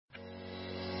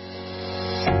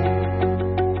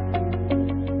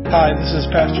Hi, this is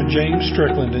Pastor James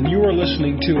Strickland, and you are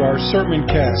listening to our sermon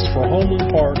cast for Homeland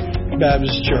Park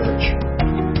Baptist Church.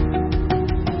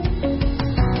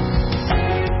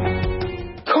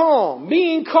 Calm,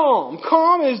 being calm.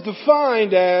 Calm is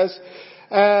defined as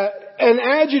an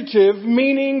adjective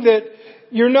meaning that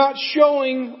you're not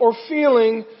showing or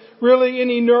feeling really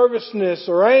any nervousness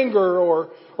or anger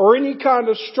or any kind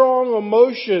of strong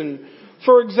emotion.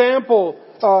 For example,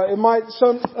 it might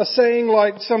a saying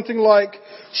like something like,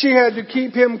 she had to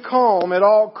keep him calm at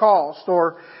all costs.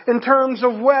 Or in terms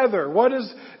of weather, what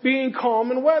does being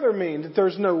calm in weather mean? That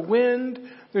there's no wind,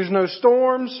 there's no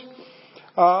storms.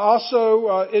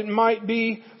 Also, it might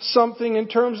be something in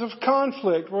terms of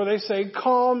conflict, where they say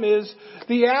calm is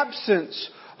the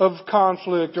absence of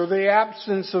conflict or the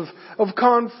absence of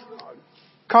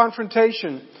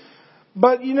confrontation.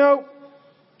 But you know,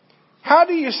 how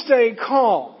do you stay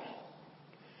calm?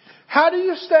 How do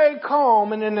you stay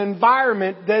calm in an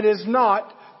environment that is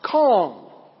not calm?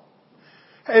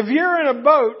 If you're in a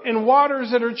boat in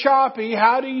waters that are choppy,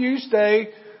 how do you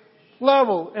stay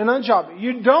level and unchoppy?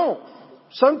 You don't.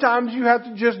 Sometimes you have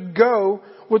to just go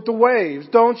with the waves,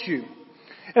 don't you?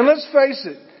 And let's face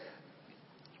it,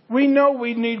 we know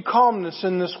we need calmness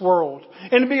in this world.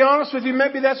 And to be honest with you,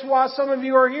 maybe that's why some of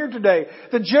you are here today.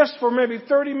 That just for maybe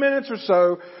 30 minutes or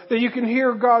so, that you can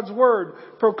hear God's Word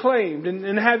proclaimed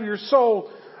and have your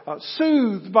soul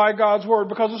soothed by God's Word.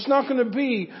 Because it's not going to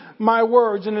be my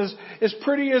words. And as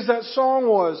pretty as that song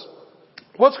was,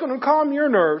 what's going to calm your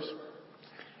nerves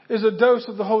is a dose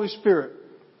of the Holy Spirit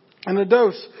and a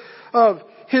dose of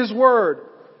His Word.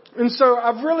 And so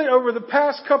I've really, over the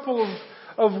past couple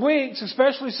of weeks,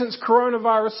 especially since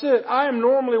coronavirus hit, I am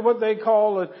normally what they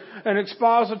call an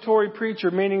expository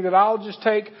preacher, meaning that I'll just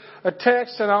take a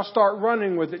text and I'll start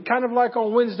running with it. Kind of like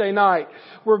on Wednesday night,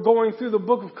 we're going through the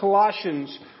book of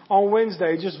Colossians on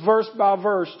Wednesday, just verse by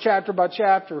verse, chapter by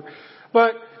chapter.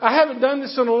 But I haven't done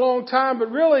this in a long time, but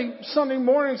really Sunday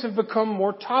mornings have become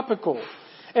more topical.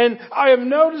 And I have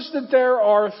noticed that there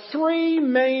are three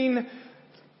main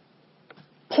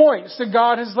points that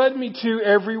God has led me to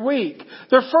every week.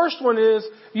 The first one is,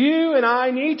 you and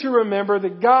I need to remember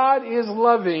that God is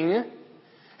loving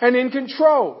and in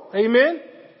control. Amen?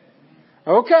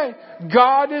 Okay.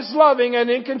 God is loving and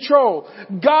in control.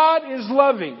 God is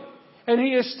loving and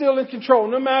He is still in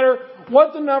control. No matter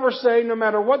what the numbers say, no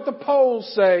matter what the polls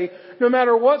say, no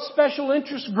matter what special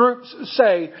interest groups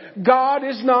say, God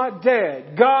is not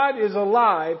dead. God is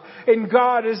alive and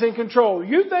God is in control.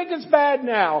 You think it's bad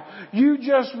now. You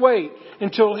just wait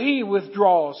until He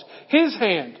withdraws His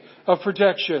hand of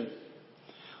protection.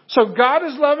 So God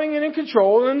is loving and in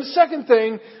control. And the second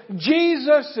thing,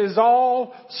 Jesus is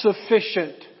all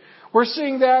sufficient. We're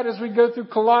seeing that as we go through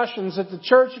Colossians, that the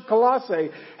church at Colossae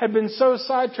had been so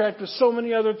sidetracked with so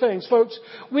many other things. Folks,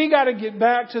 we got to get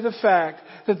back to the fact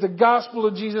that the gospel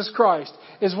of Jesus Christ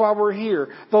is why we're here.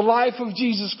 The life of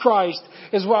Jesus Christ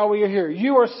is why we are here.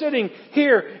 You are sitting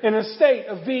here in a state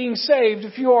of being saved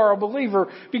if you are a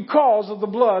believer because of the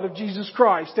blood of Jesus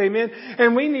Christ. Amen.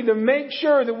 And we need to make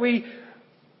sure that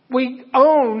we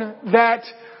own that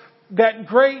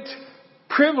great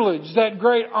privilege, that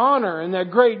great honor, and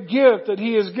that great gift that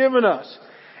He has given us.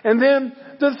 And then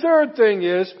the third thing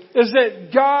is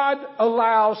that God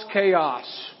allows chaos.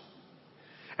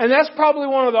 And that's probably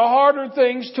one of the harder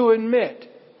things to admit.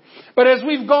 But as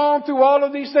we've gone through all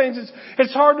of these things,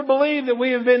 it's hard to believe that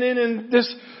we have been in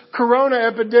this corona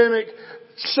epidemic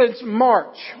since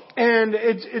March. And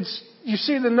you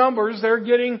see the numbers, they're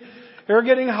getting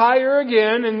higher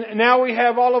again, and now we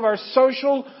have all of our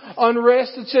social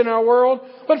unrest that's in our world.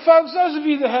 But folks, those of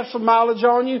you that have some mileage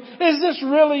on you, is this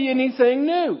really anything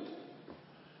new?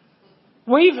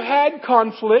 We've had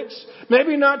conflicts,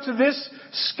 maybe not to this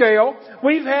scale.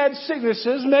 We've had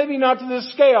sicknesses, maybe not to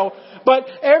this scale. But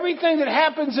everything that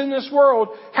happens in this world,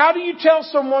 how do you tell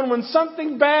someone when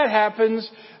something bad happens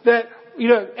that,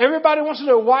 everybody wants to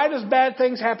know, why does bad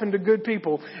things happen to good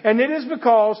people? And it is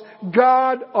because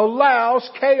God allows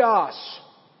chaos.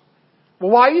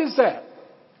 Well, why is that?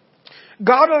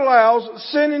 God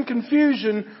allows sin and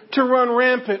confusion to run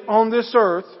rampant on this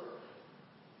earth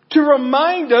to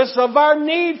remind us of our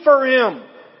need for Him.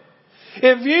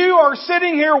 If you are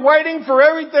sitting here waiting for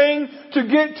everything to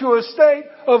get to a state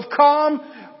of calm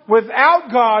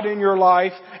without God in your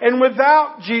life and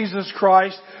without Jesus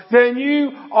Christ, then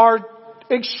you are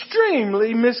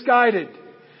extremely misguided.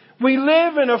 We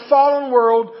live in a fallen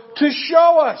world to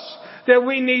show us that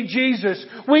we need Jesus.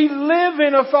 We live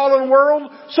in a fallen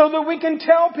world so that we can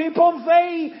tell people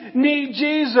they need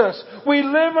Jesus. We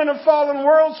live in a fallen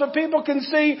world so people can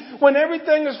see when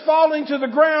everything is falling to the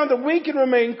ground that we can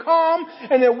remain calm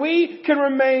and that we can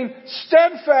remain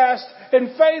steadfast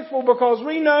and faithful, because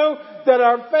we know that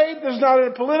our faith is not in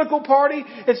a political party,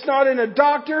 it's not in a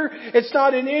doctor, it's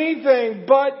not in anything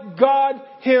but God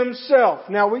Himself.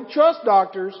 Now, we trust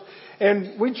doctors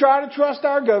and we try to trust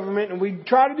our government and we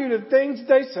try to do the things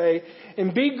they say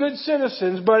and be good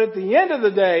citizens, but at the end of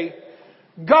the day,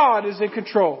 God is in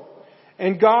control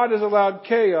and God has allowed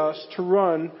chaos to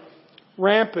run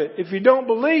rampant. If you don't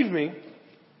believe me,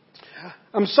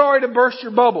 I'm sorry to burst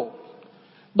your bubble,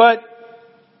 but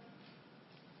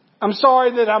I'm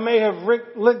sorry that I may have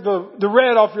licked the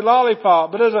red off your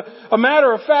lollipop. But as a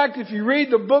matter of fact, if you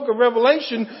read the book of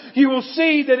Revelation, you will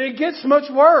see that it gets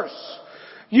much worse.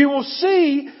 You will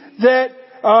see that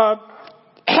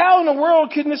how in the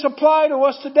world can this apply to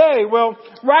us today? Well,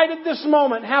 right at this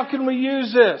moment, how can we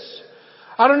use this?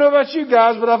 I don't know about you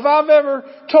guys, but if I've ever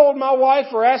told my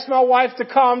wife or asked my wife to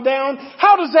calm down,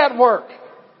 how does that work?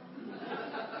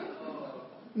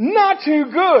 Not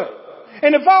too good.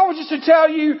 And if I were just to tell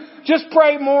you, just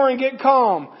pray more and get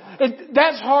calm,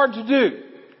 that's hard to do.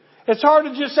 It's hard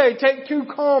to just say, take 2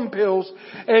 calm pills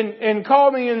and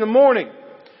call me in the morning.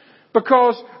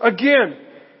 Because, again,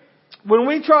 when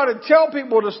we try to tell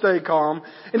people to stay calm,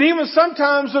 and even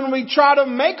sometimes when we try to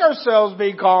make ourselves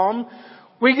be calm,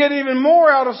 we get even more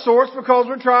out of sorts because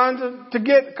we're trying to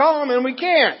get calm and we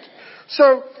can't.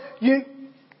 So, do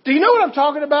you know what I'm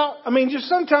talking about? I mean, just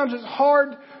sometimes it's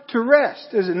hard to rest,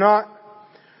 is it not?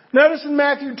 Notice in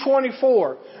Matthew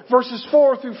 24, verses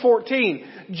 4 through 14,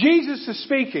 Jesus is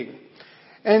speaking.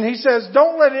 And He says,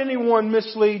 don't let anyone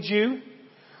mislead you.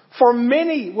 For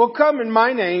many will come in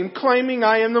my name, claiming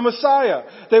I am the Messiah.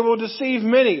 They will deceive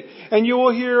many. And you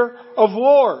will hear of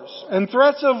wars and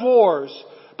threats of wars.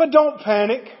 But don't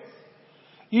panic.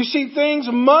 You see, things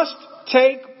must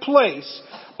take place,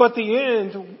 but the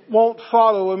end won't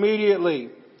follow immediately.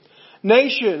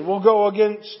 Nation will go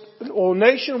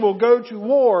to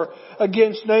war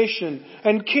against nation,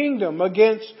 and kingdom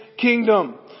against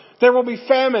kingdom. There will be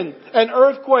famine and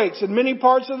earthquakes in many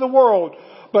parts of the world,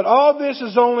 but all this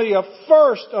is only a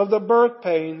first of the birth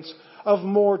pains of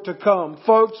more to come.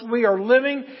 Folks, we are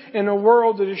living in a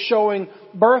world that is showing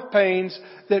birth pains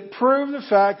that prove the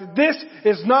fact that this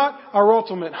is not our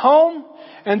ultimate home,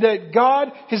 and that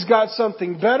God has got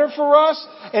something better for us.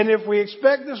 And if we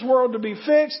expect this world to be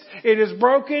fixed, it is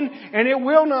broken and it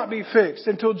will not be fixed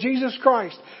until Jesus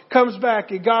Christ comes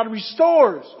back and God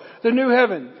restores the new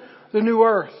heaven, the new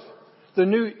earth, the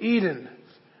new Eden,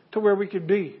 to where we could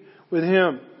be with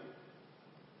Him.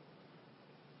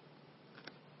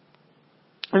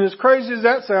 And as crazy as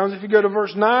that sounds, if you go to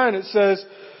verse 9, it says,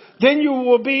 then you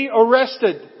will be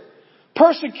arrested,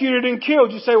 persecuted and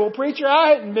killed. You say, well, preacher,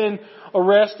 I hadn't been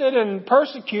arrested and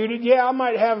persecuted. Yeah, I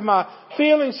might have my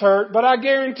feelings hurt, but I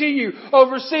guarantee you,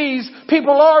 overseas,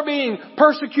 people are being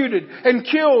persecuted and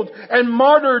killed and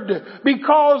martyred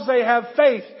because they have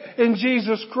faith in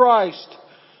Jesus Christ.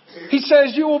 He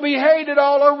says, you will be hated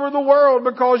all over the world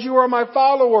because you are my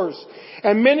followers.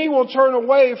 And many will turn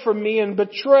away from me and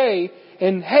betray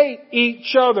and hate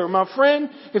each other. My friend,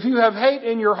 if you have hate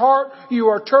in your heart, you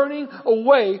are turning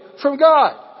away from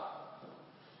God.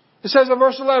 It says in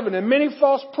verse 11, and many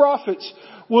false prophets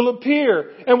will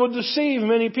appear and will deceive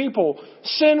many people.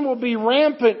 Sin will be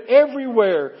rampant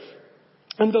everywhere,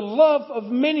 and the love of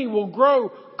many will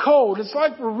grow cold. It's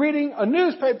like we're reading a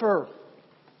newspaper.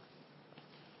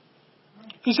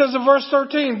 He says in verse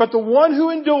 13, but the one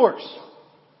who endures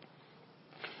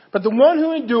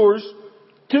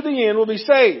to the end will be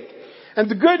saved. And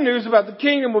the good news about the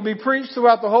kingdom will be preached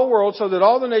throughout the whole world so that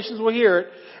all the nations will hear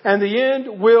it, and the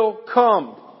end will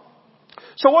come.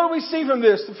 So what do we see from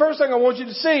this? The first thing I want you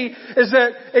to see is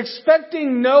that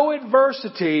expecting no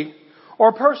adversity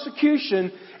or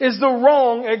persecution is the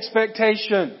wrong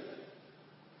expectation.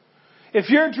 If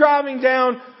you're driving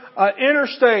down an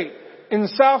interstate in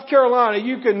South Carolina,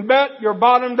 you can bet your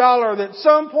bottom dollar that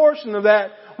some portion of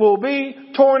that will be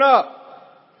torn up.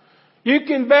 You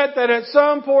can bet that at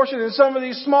some portion in some of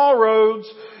these small roads,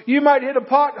 you might hit a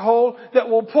pothole that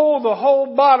will pull the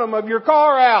whole bottom of your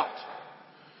car out.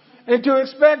 And to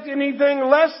expect anything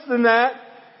less than that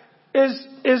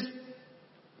is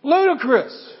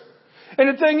ludicrous.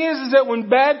 And the thing is that when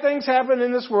bad things happen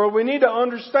in this world, we need to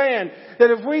understand that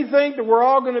if we think that we're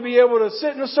all going to be able to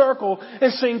sit in a circle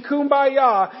and sing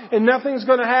Kumbaya and nothing's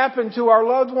going to happen to our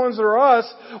loved ones or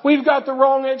us, we've got the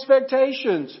wrong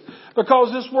expectations,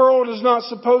 because this world is not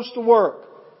supposed to work.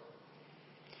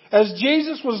 As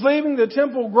Jesus was leaving the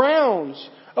temple grounds,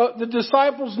 the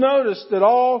disciples noticed that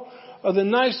all of the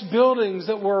nice buildings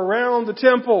that were around the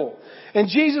temple. And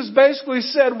Jesus basically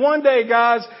said, one day,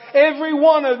 guys, every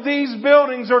one of these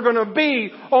buildings are going to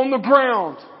be on the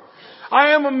ground.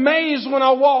 I am amazed when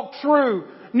I walk through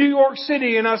New York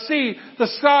City and I see the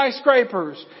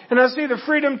skyscrapers and I see the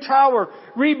Freedom Tower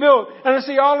rebuilt and I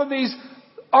see all of these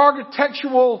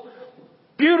architectural,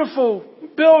 beautiful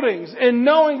buildings, and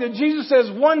knowing that Jesus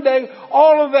says one day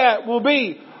all of that will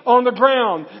be on the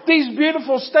ground. These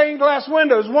beautiful stained glass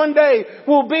windows one day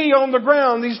will be on the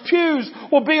ground. These pews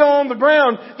will be on the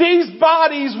ground. These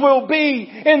bodies will be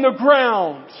in the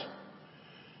ground.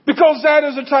 Because that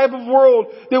is the type of world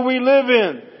that we live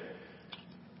in.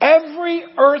 Every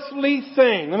earthly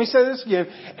thing, let me say this again,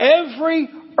 every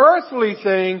earthly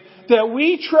thing that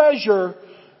we treasure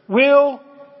will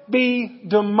be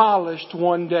demolished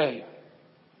one day.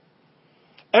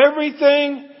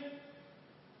 Everything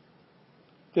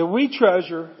that we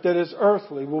treasure that is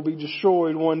earthly will be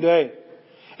destroyed one day.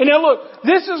 And now look,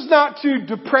 this is not to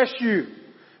depress you.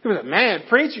 You're like, man,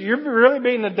 preacher, you're really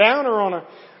being a downer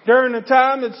during a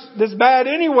time that's bad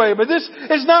anyway. But this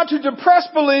is not to depress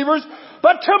believers,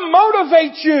 but to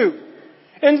motivate you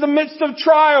in the midst of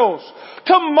trials,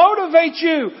 to motivate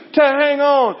you to hang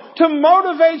on, to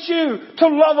motivate you to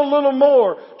love a little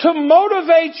more, to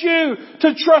motivate you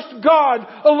to trust God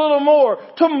a little more,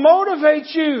 to motivate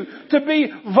you to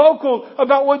be vocal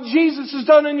about what Jesus has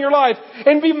done in your life,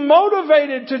 and be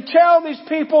motivated to tell these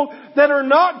people that are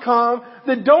not calm,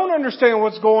 that don't understand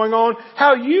what's going on,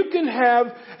 how you can have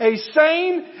a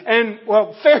sane and,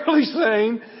 well, fairly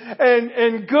sane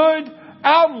and good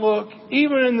outlook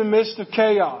even in the midst of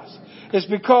chaos. It's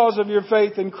because of your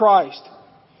faith in Christ.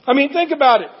 I mean, think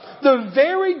about it. The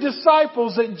very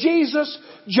disciples that Jesus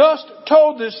just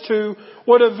told this to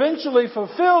would eventually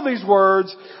fulfill these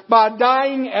words by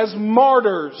dying as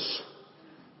martyrs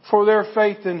for their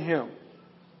faith in Him.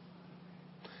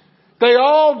 They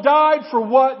all died for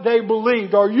what they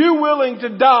believed. Are you willing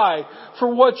to die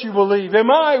for what you believe?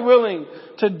 Am I willing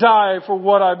to die for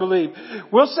what I believe?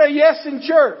 We'll say yes in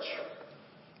church,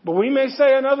 but we may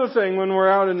say another thing when we're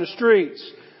out in the streets.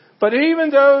 But even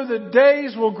though the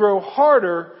days will grow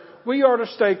harder, we are to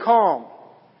stay calm.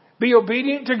 Be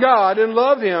obedient to God and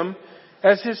love Him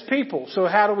as His people. So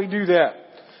how do we do that?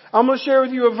 I'm going to share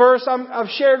with you a verse. I've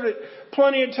shared it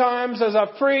plenty of times as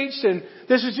I've preached, and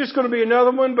this is just going to be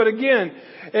another one. But again,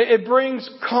 it brings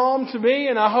calm to me,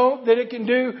 and I hope that it can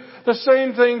do the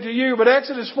same thing to you. But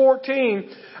Exodus 14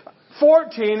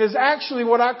 is actually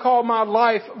what I call my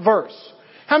life verse.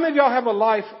 How many of y'all have a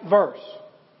life verse?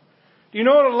 Do you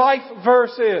know what a life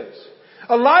verse is?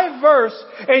 A life verse,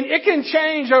 and it can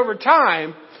change over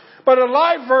time, but a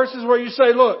life verse is where you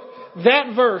say, look,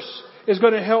 that verse is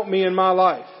going to help me in my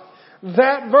life.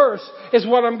 That verse is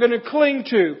what I'm going to cling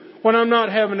to when I'm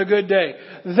not having a good day.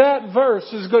 That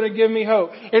verse is going to give me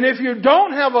hope. And if you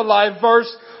don't have a life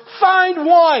verse, find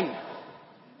one.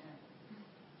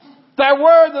 That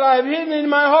word that I have hidden in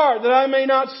my heart, that I may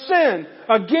not sin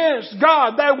against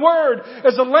God. That word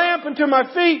is a lamp unto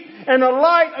my feet and a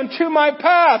light unto my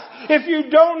path. If you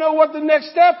don't know what the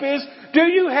next step is, do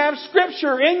you have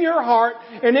Scripture in your heart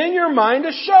and in your mind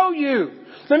to show you?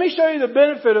 Let me show you the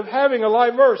benefit of having a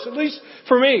life verse, at least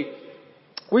for me.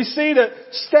 We see that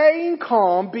staying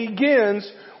calm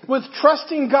begins with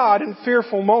trusting God in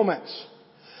fearful moments.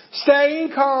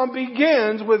 Staying calm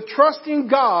begins with trusting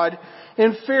God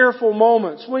in fearful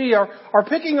moments. We are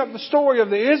picking up the story of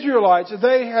the Israelites.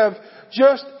 They have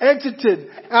just exited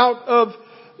out of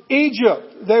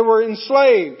Egypt. They were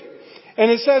enslaved. And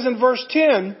it says in verse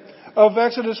 10 of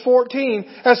Exodus 14,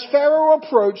 as Pharaoh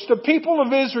approached, the people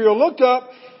of Israel looked up,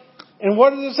 and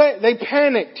what did it say? They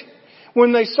panicked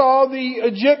when they saw the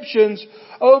Egyptians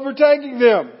overtaking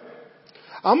them.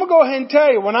 I'm going to go ahead and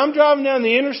tell you, when I'm driving down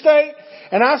the interstate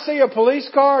and I see a police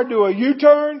car do a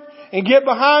U-turn and get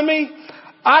behind me,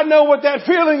 I know what that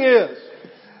feeling is.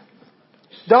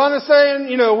 Donna's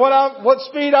saying, what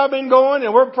speed I've been going,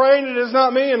 and we're praying that it's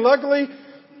not me, and luckily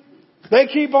they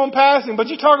keep on passing. But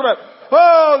you talk about,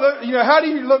 how do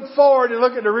you look forward and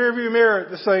look at the rearview mirror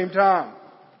at the same time?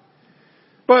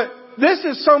 But this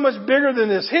is so much bigger than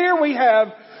this. Here we have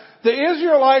the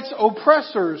Israelites'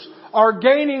 oppressors are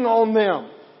gaining on them.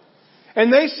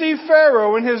 And they see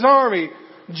Pharaoh and his army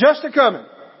just a-coming.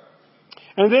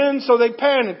 And then, so they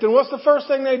panicked. And what's the first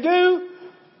thing they do?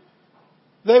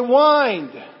 They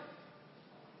whined.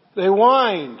 They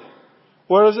whined.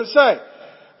 What does it say?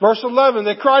 Verse 11,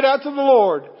 they cried out to the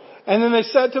Lord. And then they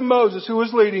said to Moses, who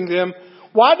was leading them,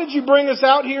 why did you bring us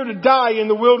out here to die in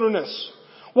the wilderness?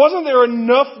 Wasn't there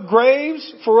enough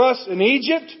graves for us in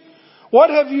Egypt? What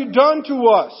have you done to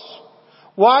us?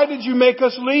 Why did you make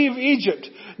us leave Egypt?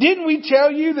 Didn't we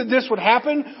tell you that this would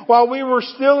happen while we were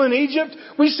still in Egypt?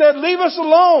 We said, leave us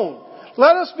alone.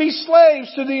 Let us be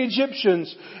slaves to the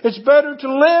Egyptians. It's better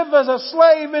to live as a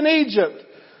slave in Egypt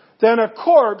than a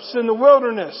corpse in the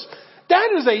wilderness.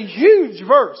 That is a huge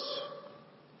verse.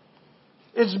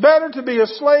 It's better to be a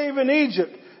slave in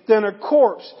Egypt than a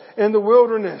corpse in the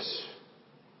wilderness.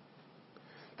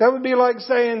 That would be like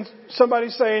somebody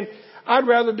saying, I'd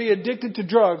rather be addicted to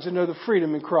drugs than know the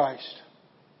freedom in Christ.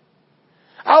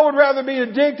 I would rather be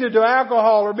addicted to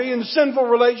alcohol or be in sinful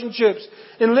relationships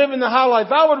and living the high life.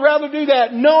 I would rather do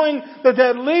that knowing that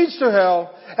that leads to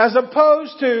hell as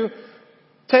opposed to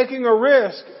taking a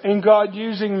risk in God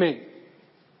using me.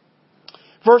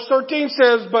 Verse 13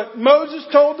 says, but Moses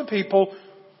told the people,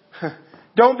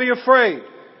 don't be afraid.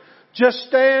 Just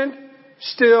stand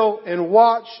still and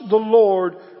watch the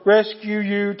Lord rescue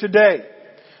you today.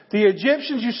 The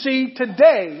Egyptians you see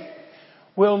today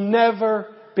will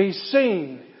never be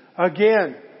seen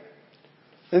again.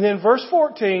 And then verse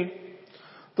 14,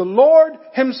 the Lord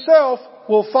Himself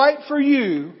will fight for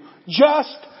you.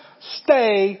 Just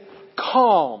stay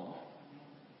calm.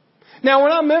 Now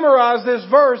when I memorized this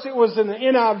verse, it was in the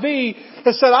NIV.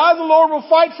 It said, I, the Lord, will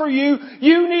fight for you.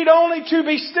 You need only to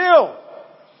be still.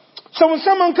 So when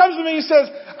someone comes to me and says,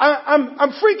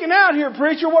 I'm freaking out here,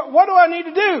 preacher, what do I need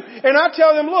to do? And I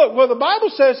tell them, look, well, the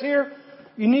Bible says here,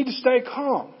 you need to stay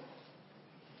calm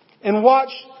and watch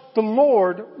the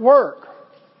Lord work.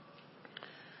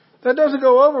 That doesn't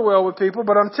go over well with people,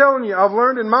 but I'm telling you, I've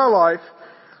learned in my life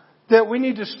that we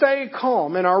need to stay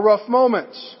calm in our rough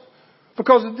moments.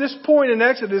 Because at this point in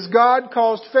Exodus, God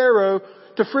caused Pharaoh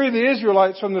to free the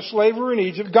Israelites from the slavery in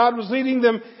Egypt. God was leading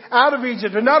them out of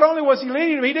Egypt. And not only was He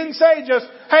leading them, He didn't say just,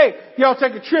 hey, y'all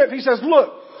take a trip. He says,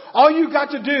 look, all you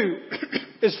got to do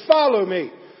is follow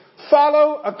me.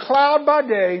 Follow a cloud by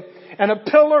day and a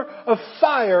pillar of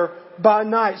fire by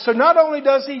night. So not only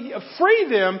does He free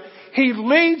them, He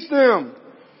leads them.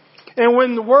 And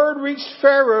when the word reached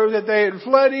Pharaoh that they had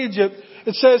fled Egypt,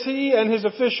 it says he and his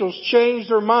officials changed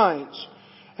their minds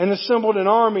and assembled an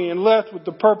army and left with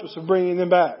the purpose of bringing them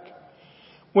back.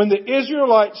 When the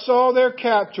Israelites saw their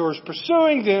captors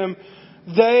pursuing them,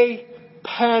 they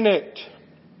panicked.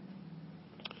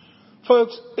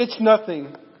 Folks, it's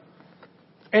nothing.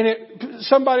 And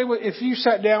if you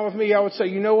sat down with me, I would say,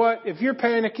 you know what? If you're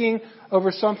panicking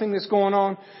over something that's going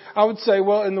on, I would say,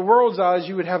 well, in the world's eyes,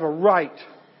 you would have a right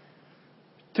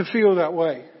to feel that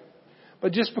way.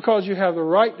 But just because you have the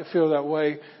right to feel that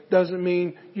way doesn't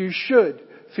mean you should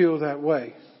feel that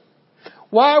way.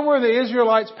 Why were the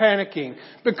Israelites panicking?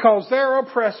 Because their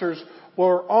oppressors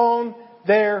were on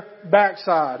their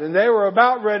backside and they were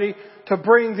about ready to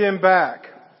bring them back.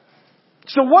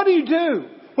 So what do you do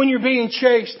when you're being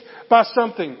chased by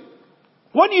something?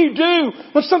 What do you do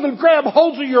when something grabs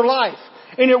hold of your life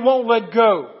and it won't let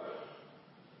go?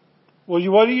 Well,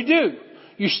 what do?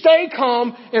 You stay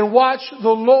calm and watch the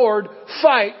Lord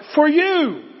fight for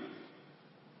you.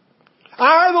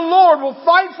 I, the Lord, will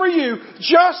fight for you.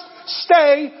 Just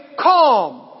stay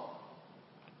calm.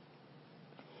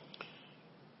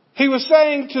 He was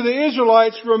saying to the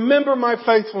Israelites, remember my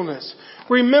faithfulness.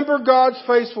 Remember God's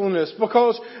faithfulness,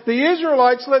 because the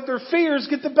Israelites let their fears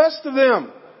get the best of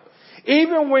them.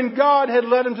 Even when God had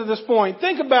led them to this point.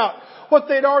 Think about what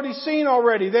they'd already seen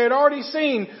already. They had already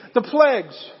seen the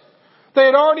plagues. They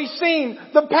had already seen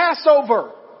the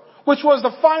Passover, which was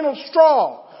the final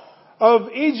straw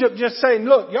of Egypt just saying,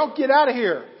 look, y'all get out of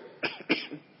here.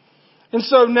 And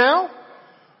so now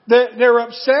they're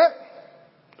upset.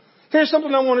 Here's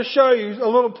something I want to show you, a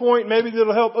little point maybe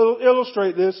that'll help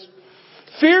illustrate this.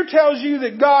 Fear tells you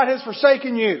that God has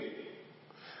forsaken you.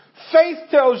 Faith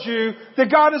tells you that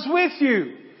God is with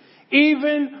you,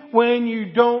 even when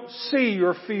you don't see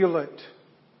or feel it.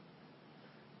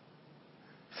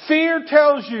 Fear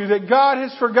tells you that God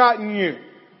has forgotten you.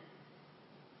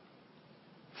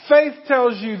 Faith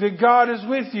tells you that God is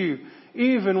with you,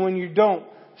 even when you don't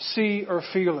see or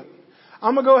feel it.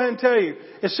 I'm going to go ahead and tell you,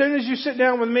 as soon as you sit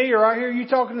down with me or I hear you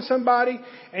talking to somebody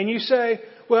and you say,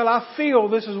 well, I feel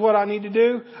this is what I need to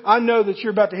do, I know that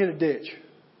you're about to hit a ditch.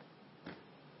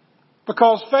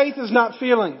 Because faith is not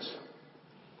feelings.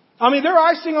 I mean, they're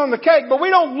icing on the cake, but we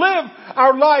don't live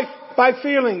our life by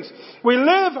feelings. We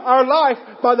live our life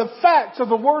by the facts of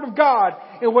the Word of God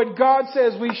and what God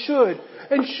says we should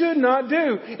and should not do.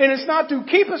 And it's not to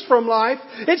keep us from life,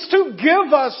 it's to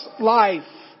give us life.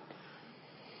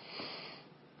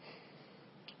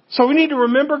 So we need to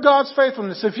remember God's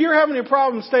faithfulness. If you're having a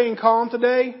problem staying calm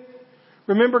today,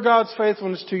 remember God's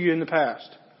faithfulness to you in the past.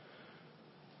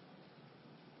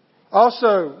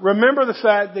 Also, remember the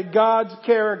fact that God's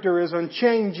character is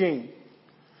unchanging.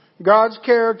 God's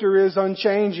character is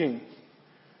unchanging.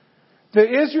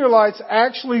 The Israelites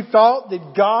actually thought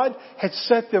that God had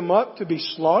set them up to be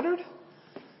slaughtered.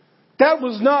 That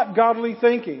was not godly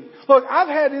thinking. Look, I've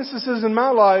had instances in my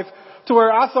life to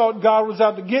where I thought God was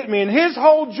out to get me, and His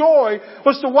whole joy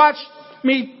was to watch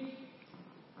me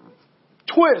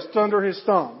twist under His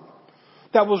thumb.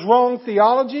 That was wrong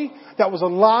theology. That was a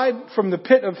lie from the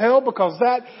pit of hell, because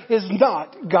that is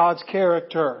not God's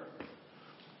character.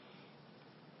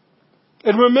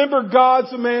 And remember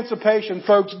God's emancipation,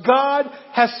 folks. God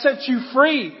has set you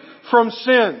free from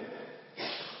sin.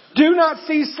 Do not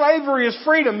see slavery as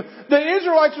freedom. The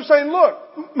Israelites were saying,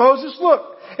 look, Moses,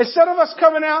 look, instead of us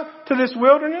coming out to this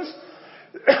wilderness,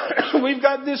 we've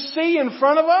got this sea in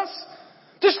front of us.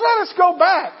 Just let us go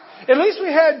back. At least we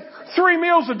had 3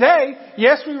 meals a day.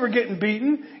 Yes, we were getting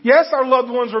beaten. Yes, our loved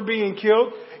ones were being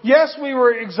killed. Yes, we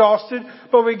were exhausted,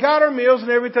 but we got our meals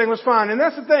and everything was fine. And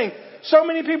that's the thing. So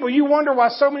many people, you wonder why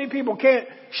so many people can't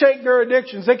shake their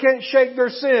addictions. They can't shake their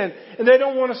sin. And they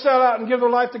don't want to sell out and give their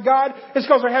life to God. It's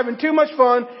because they're having too much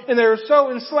fun and they're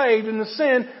so enslaved in the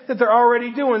sin that they're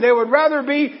already doing. They would rather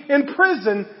be in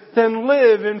prison than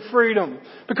live in freedom.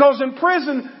 Because in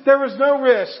prison, there is no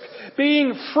risk.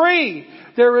 Being free,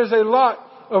 there is a lot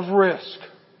of risk.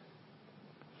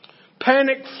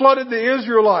 Panic flooded the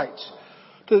Israelites,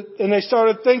 and they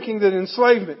started thinking that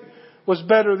enslavement was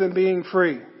better than being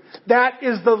free. That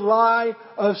is the lie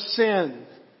of sin.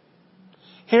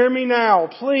 Hear me now,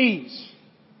 please.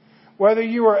 Whether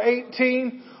you are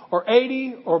 18 or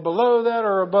 80 or below that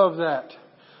or above that,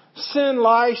 sin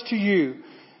lies to you.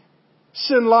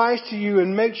 Sin lies to you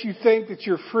and makes you think that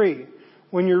you're free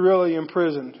when you're really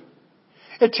imprisoned.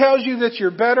 It tells you that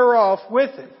you're better off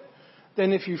with it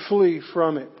than if you flee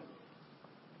from it.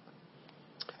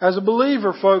 As a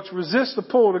believer, folks, resist the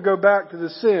pull to go back to the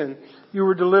sin you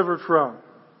were delivered from.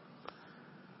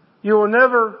 You will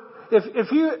never,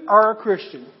 if you are a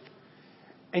Christian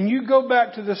and you go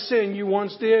back to the sin you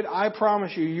once did, I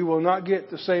promise you, you will not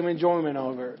get the same enjoyment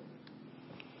over it.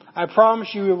 I promise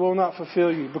you it will not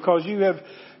fulfill you, because you have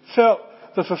felt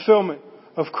the fulfillment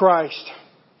of Christ.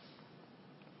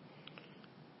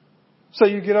 So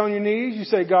you get on your knees, you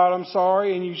say, God, I'm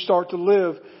sorry, and you start to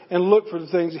live and look for the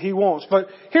things that He wants. But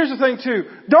here's the thing too.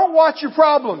 Don't watch your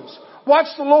problems. Watch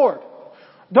the Lord.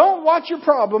 Don't watch your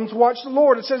problems. Watch the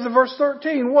Lord. It says in verse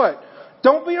 13, what?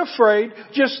 Don't be afraid.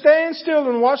 Just stand still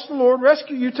and watch the Lord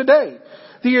rescue you today.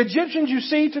 The Egyptians you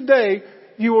see today,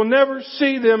 you will never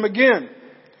see them again.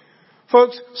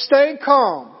 Folks, stay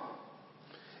calm.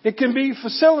 It can be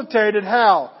facilitated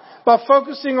how? By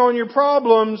focusing on your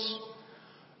problems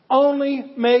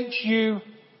only makes you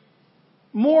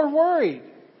more worried.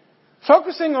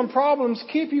 Focusing on problems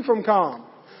keep you from calm.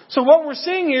 So what we're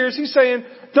seeing here is He's saying,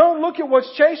 don't look at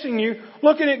what's chasing you,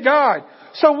 looking at God.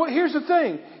 So here's the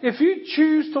thing. If you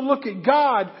choose to look at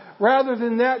God rather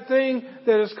than that thing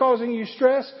that is causing you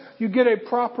stress, you get a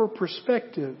proper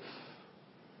perspective.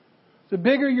 The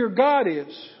bigger your God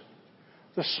is,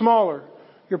 the smaller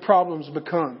your problems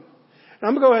become. And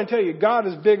I'm going to go ahead and tell you, God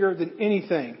is bigger than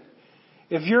anything.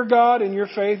 If your God and your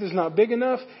faith is not big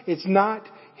enough, it's not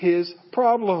His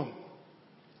problem.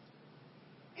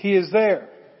 He is there.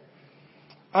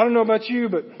 I don't know about you,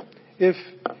 but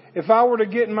if I were to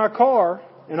get in my car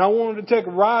and I wanted to take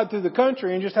a ride through the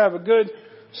country and just have a good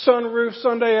sunroof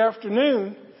Sunday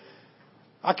afternoon,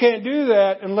 I can't do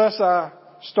that unless I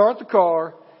start the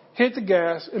car, hit the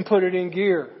gas, and put it in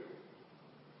gear.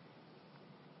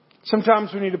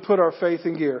 Sometimes we need to put our faith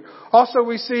in gear. Also,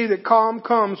 we see that calm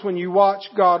comes when you watch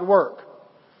God work.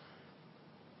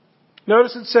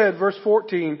 Notice it said, verse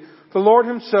 14, the Lord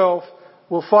Himself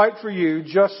will fight for you.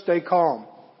 Just stay calm.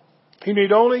 You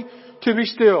need only to be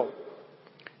still.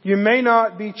 You may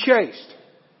not be chased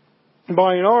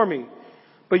by an army,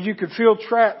 but you could feel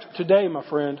trapped today, my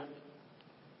friend.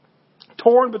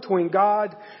 Torn between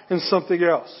God and something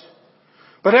else.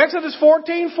 But Exodus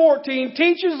 14:14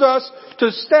 teaches us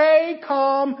to stay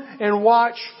calm and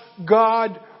watch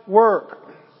God work.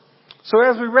 So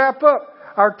as we wrap up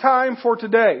our time for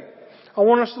today, I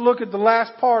want us to look at the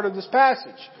last part of this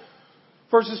passage.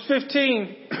 Verses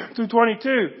 15 through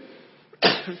 22.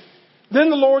 Then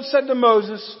the Lord said to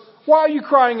Moses, why are you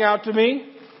crying out to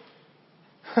me?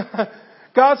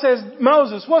 God says,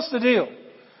 Moses, what's the deal?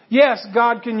 Yes,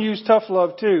 God can use tough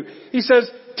love too. He says,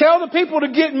 tell the people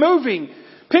to get moving.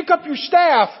 Pick up your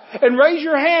staff and raise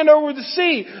your hand over the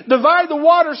sea. Divide the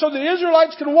water so the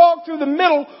Israelites can walk through the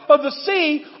middle of the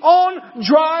sea on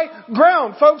dry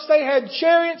ground. Folks, they had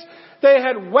chariots, they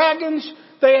had wagons,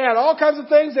 they had all kinds of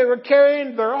things they were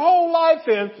carrying their whole life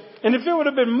in. And if it would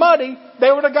have been muddy,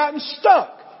 they would have gotten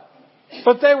stuck.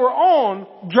 But they were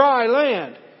on dry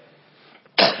land.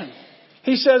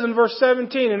 He says in verse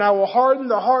 17, and I will harden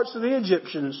the hearts of the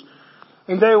Egyptians,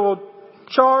 and they will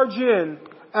charge in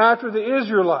after the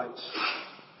Israelites,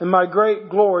 and my great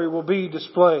glory will be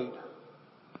displayed.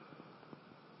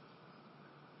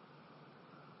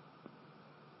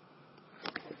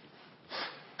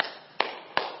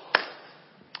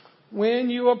 When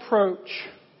you approach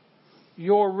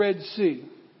your Red Sea,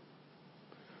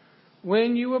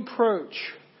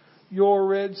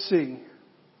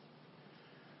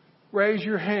 raise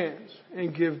your hands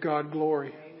and give God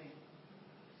glory.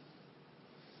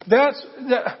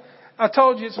 I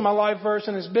told you it's my life verse,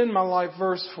 and it's been my life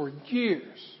verse for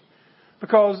years.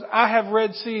 Because I have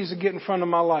Red Seas that get in front of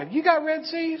my life. You got Red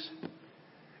Seas?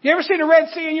 You ever seen a Red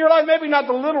Sea in your life? Maybe not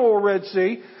the literal Red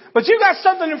Sea, but you got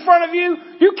something in front of you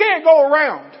you can't go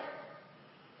around.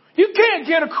 You can't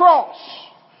get across.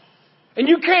 And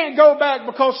you can't go back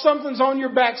because something's on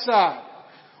your backside.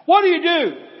 What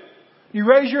do? You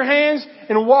raise your hands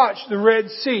and watch the Red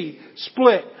Sea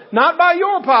split. Not by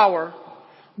your power,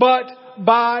 but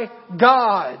by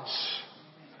God's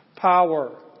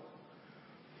power.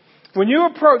 When you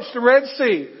approach the Red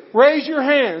Sea, raise your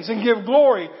hands and give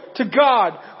glory to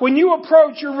God. When you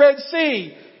approach your Red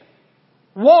Sea,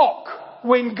 walk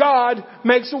when God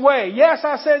makes a way. Yes,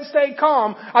 I said stay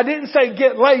calm. I didn't say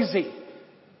get lazy.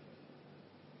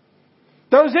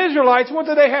 Those Israelites, what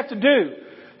did they have to do?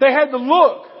 They had to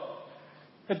look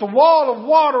at the wall of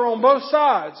water on both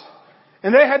sides.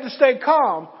 And they had to stay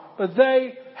calm, but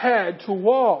they had to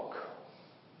walk.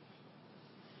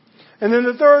 And then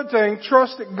the third thing,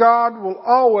 trust that God will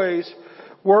always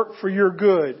work for your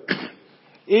good,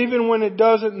 even when it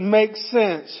doesn't make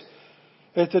sense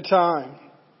at the time.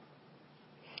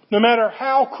 No matter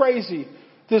how crazy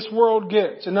this world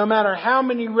gets, and no matter how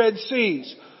many Red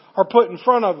Seas are put in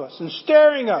front of us and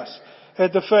staring us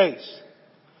at the face,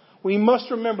 we must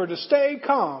remember to stay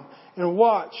calm and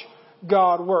watch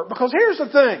God work. Because here's the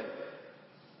thing.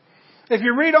 If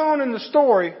you read on in the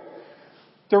story,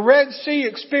 the Red Sea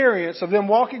experience of them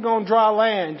walking on dry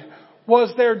land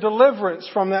was their deliverance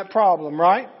from that problem,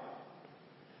 right?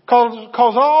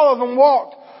 Because all of them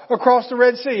walked across the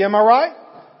Red Sea. Am I right?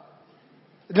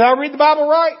 Did I read the Bible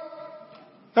right?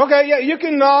 Okay, yeah, you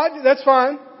can nod. That's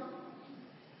fine.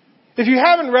 If you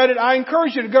haven't read it, I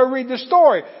encourage you to go read this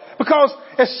story. Because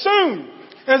as soon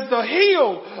as the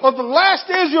heel of the last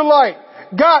Israelite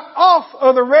got off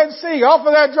of the Red Sea, off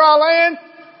of that dry land,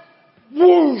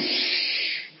 whoosh!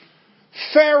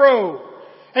 Pharaoh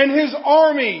and his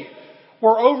army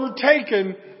were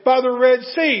overtaken by the Red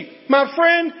Sea. My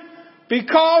friend,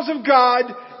 because of God,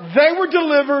 they were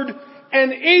delivered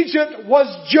and Egypt was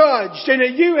judged.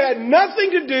 And you had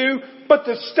nothing to do but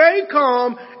to stay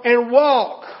calm and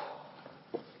walk.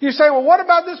 You say, well, what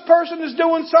about this person that's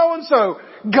doing so and so?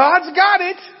 God's got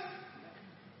it.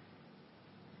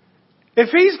 If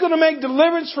He's going to make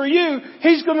deliverance for you,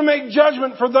 He's going to make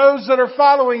judgment for those that are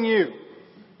following you.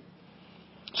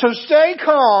 So stay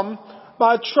calm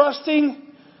by trusting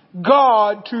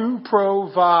God to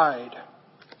provide.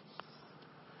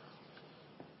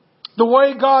 The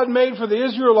way God made for the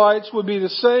Israelites would be the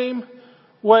same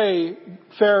way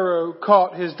Pharaoh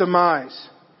caught his demise.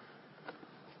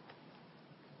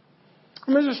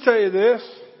 Let me just tell you this.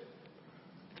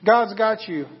 God's got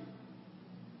you.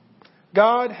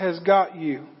 God has got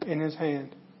you in His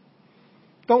hand.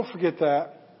 Don't forget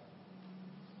that.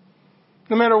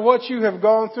 No matter what you have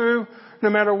gone through, no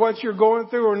matter what you're going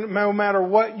through, or no matter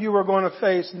what you are going to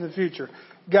face in the future,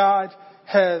 God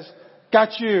has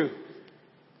got you.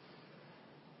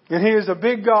 And He is a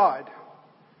big God.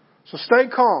 So stay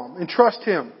calm and trust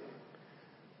Him.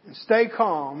 And stay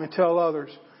calm and tell others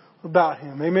about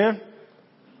Him. Amen?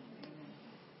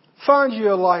 Find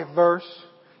you a life verse.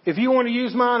 If you want to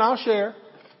use mine, I'll share.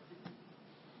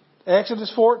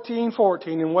 Exodus 14:14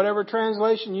 in whatever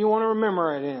translation you want to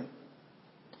remember it in.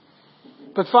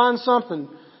 But find something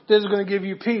that is going to give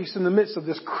you peace in the midst of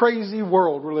this crazy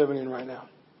world we're living in right now.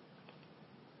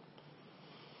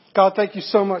 God, thank you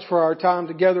so much for our time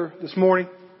together this morning.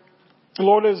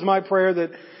 Lord, it is my prayer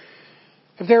that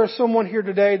if there is someone here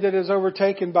today that is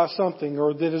overtaken by something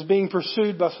or that is being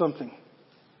pursued by something,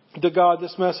 that God,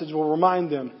 this message will remind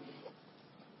them.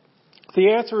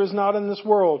 The answer is not in this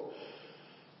world,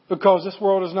 because this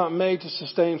world is not made to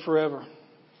sustain forever.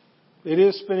 It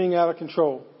is spinning out of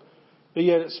control, but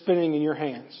yet it's spinning in your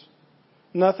hands.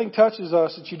 Nothing touches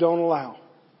us that you don't allow.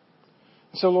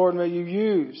 And so, Lord, may you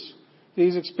use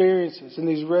these experiences and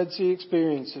these Red Sea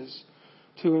experiences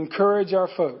to encourage our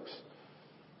folks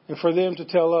and for them to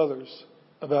tell others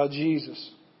about Jesus.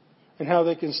 and how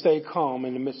they can stay calm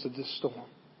in the midst of this storm.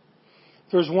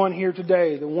 If there's one here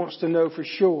today that wants to know for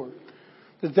sure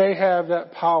that they have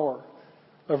that power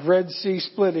of Red Sea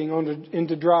splitting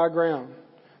into dry ground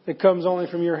that comes only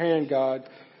from your hand, God,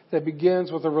 that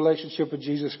begins with a relationship with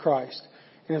Jesus Christ.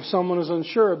 And if someone is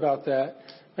unsure about that,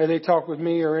 may they talk with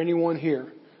me or anyone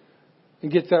here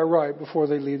and get that right before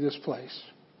they leave this place.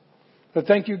 But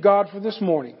thank you, God, for this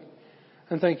morning.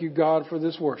 And thank you, God, for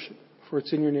this worship. For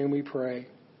it's in your name we pray.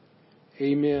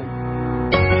 Amen.